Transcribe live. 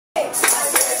What's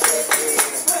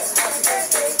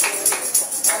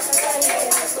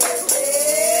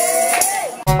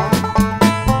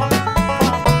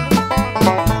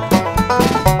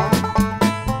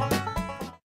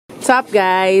up,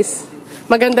 guys?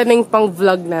 Maganda na yung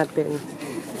pang-vlog natin.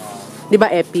 Di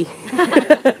ba, Epi?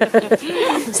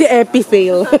 Si Epi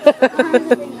fail.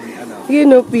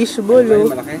 Yun o, fishball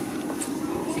o.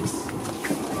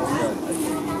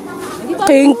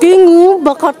 King o,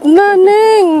 bakat na,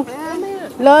 Neng.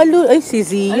 Lalo, ay, si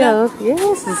Zia.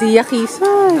 Yes, Zia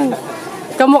Kisan.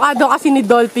 Kamukha daw kasi ni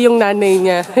Dolphy yung nanay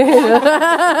niya.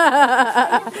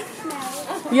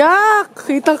 Yak!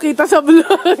 Kitang-kita sa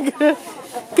vlog.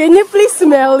 Can you please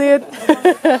smell it?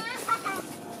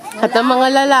 At ang mga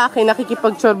lalaki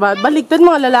nakikipagtsorba. Baligtad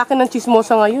mga lalaki ng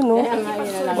chismosa ngayon, no?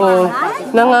 Oh,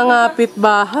 nangangapit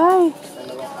bahay.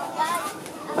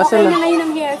 Okay na ngayon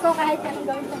ang hair ko kahit anong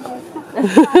gawin sa hair ko.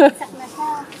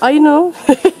 I know.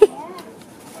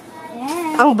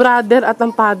 Ang brother at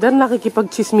ang father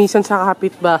nakikipagchismisan sa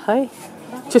kapitbahay.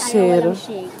 Chusero.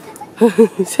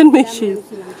 Saan may shake?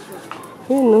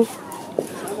 Yun, no?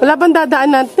 Wala bang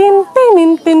dadaan natin?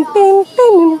 Tininin.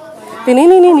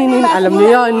 Alam niyo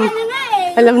yun?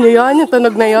 Alam niyo yun? Yung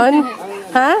tunog na yun?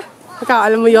 Ha? Ikaw,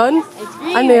 alam mo yun?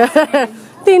 Ano yun?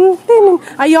 Tin.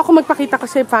 Ayoko magpakita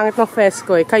kasi pangit ng face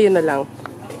ko eh. Kayo na lang.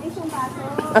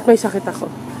 At may sakit ako.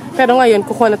 Pero ngayon,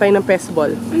 kukuha na tayo ng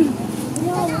FISHBALL.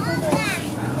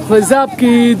 What's up,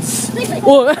 kids?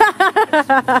 Oh.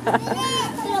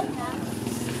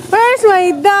 Where's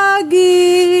my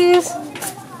doggies?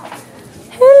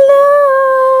 Hello!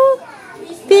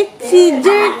 Pixie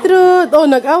Gertrude! Oh,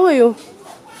 nag-away oh.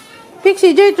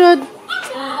 Pixie Gertrude!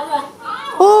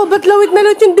 Oh, ba't lawit na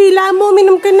lawit yung dila mo?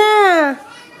 Minom ka na!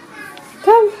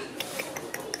 Come!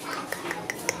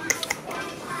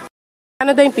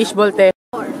 Ano daw yung fishball, te?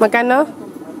 Magkano?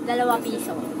 2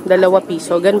 piso. 2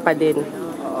 piso, gan pa din.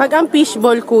 Pag ang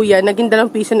fishball, kuya, naging 2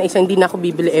 piso na isa, hindi na ako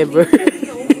bibili ever.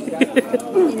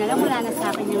 Hindi na lang, wala na sa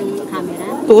akin yung camera.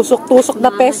 Tusok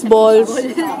na FISHBALLs.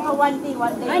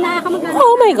 Ay, nakakamagana.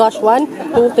 Oh my gosh,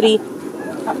 1, 2, 3.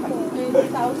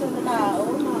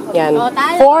 Yan,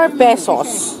 4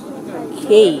 pesos.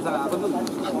 Okay.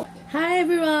 Hi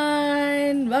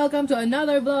everyone! Welcome to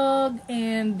another vlog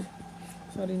and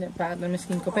sorry na pa na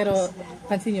skin ko pero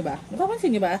pansin niyo ba?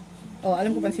 Napapansin niyo ba? Oh,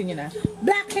 alam ko pansin niyo na.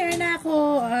 Black hair na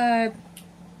ako at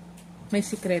may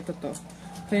sikreto to.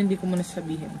 Pero hindi ko muna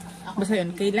sabihin. Basta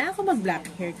yun, kailangan ko mag-black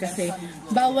hair kasi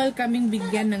bawal kaming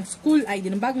bigyan ng school ID,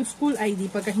 ng bagong school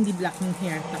ID pagka hindi black ng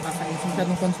hair. Nakakainis.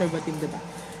 Masyadong conservative, diba?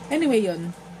 Anyway,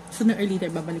 yun. Sooner or later,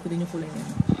 babalik ko din yung kulay niya.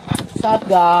 What's up,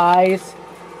 guys?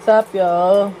 What's up,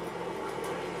 yo?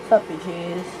 What's up,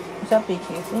 peaches? What's up,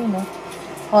 peaches? Ayun, no?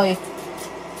 Hoy.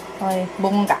 Hoy.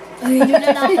 Bongga.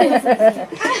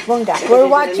 Bongga.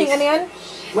 We're watching, ano yan?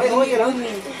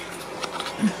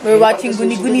 We're watching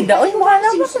Guni-Guni daw. Uy, mukha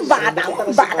na mo sa bata.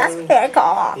 Bata sa hair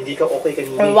ko. Hindi ka okay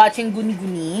kanina. We're watching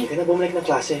Guni-Guni. Hindi ka na bumalik na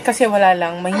klase. Kasi wala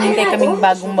lang. Mahintay kaming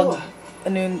bagong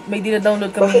ano yun, may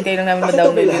dina-download kami. Hintay lang namin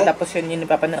ma-download yun. Tapos yun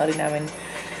ipapanoorin namin.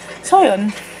 So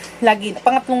yun, lagi,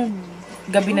 pangatlong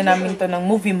gabi na namin to ng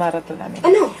movie marathon namin.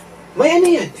 Ano? May ano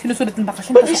yan? Sinusulat ng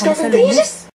bakasyon. Pasok kami sa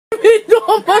lunes. Ito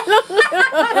pa lang.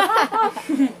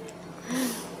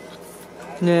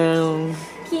 No.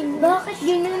 Kim, bakit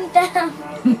ganun ta?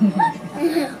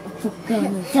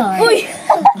 Uy!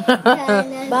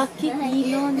 Bakit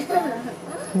yun?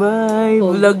 Bye.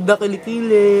 Vlog na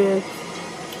kilikili.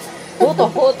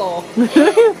 Photo.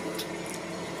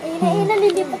 Ayun,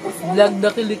 nalilipat na siya. Vlog na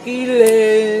kilikili.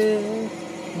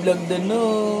 Vlog na no.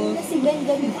 Si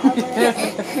ganda ni Papa.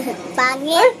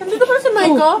 Pangit! Nandito pala si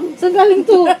Maiko? Saan galing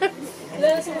to?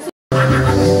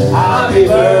 Happy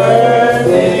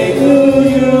birthday to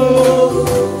you.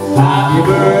 Happy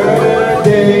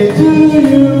birthday to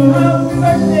you.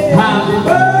 Happy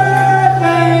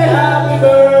birthday, happy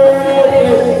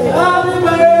birthday, happy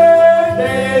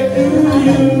birthday to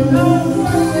you.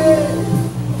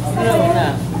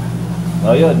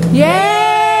 Oh, yun.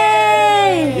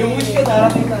 Yay! Yung wish ka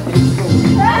darating natin.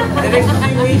 Direct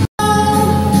yung wish.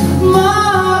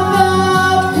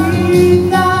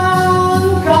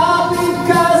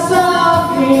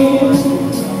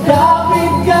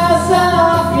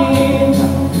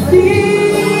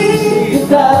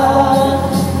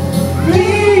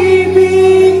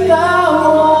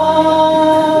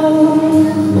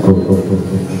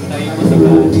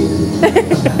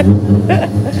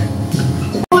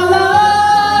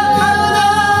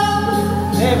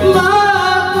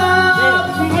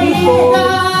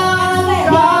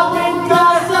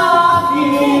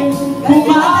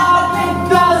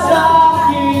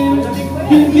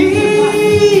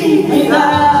 Hindi kita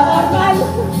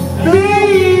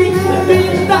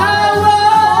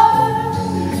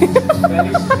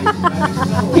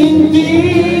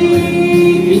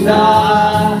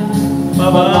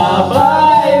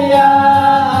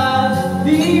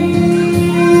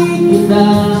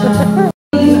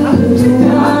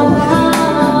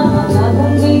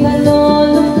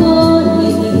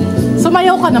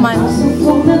Sumayaw ka naman.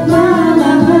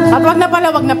 At wag na pala,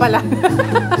 wag na pala.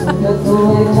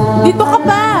 Dito ka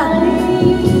pa.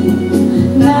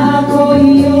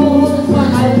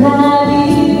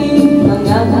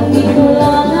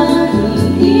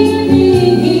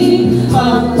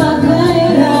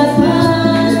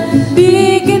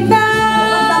 Di kita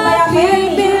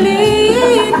pipilitin.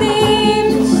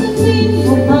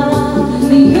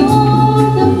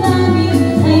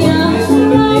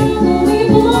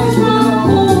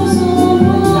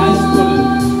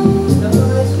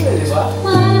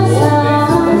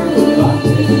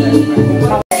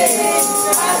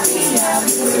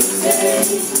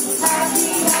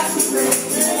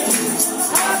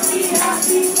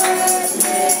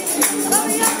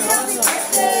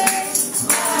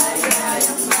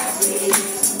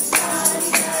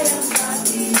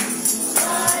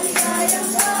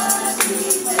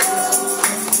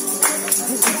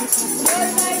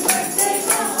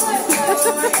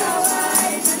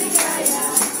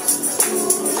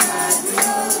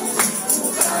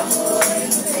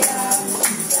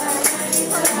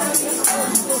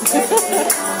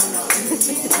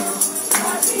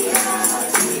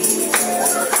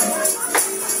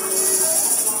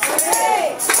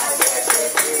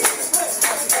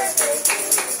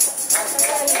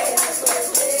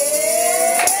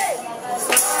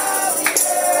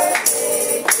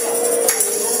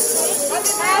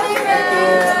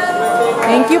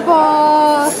 Thank you po.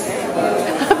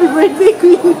 Happy birthday,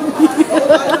 Queen.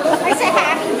 I say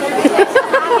happy.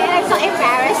 I'm so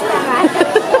embarrassed naman.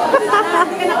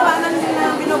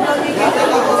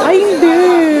 Ay, hindi.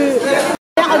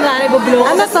 Ako na, ibublok.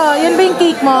 Ano to? Yan ba yung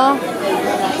cake mo?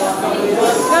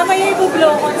 Mamaya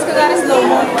ibublok ko. Tapos kagara slow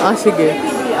mo. Ah, sige.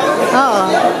 Oo.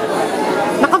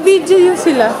 Naka-video yun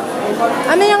sila.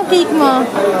 Ano yung cake mo?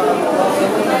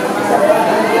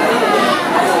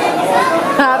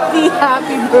 Happy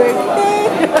birthday!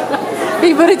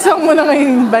 Favorite song mo na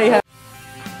ngayon, Bay, ha?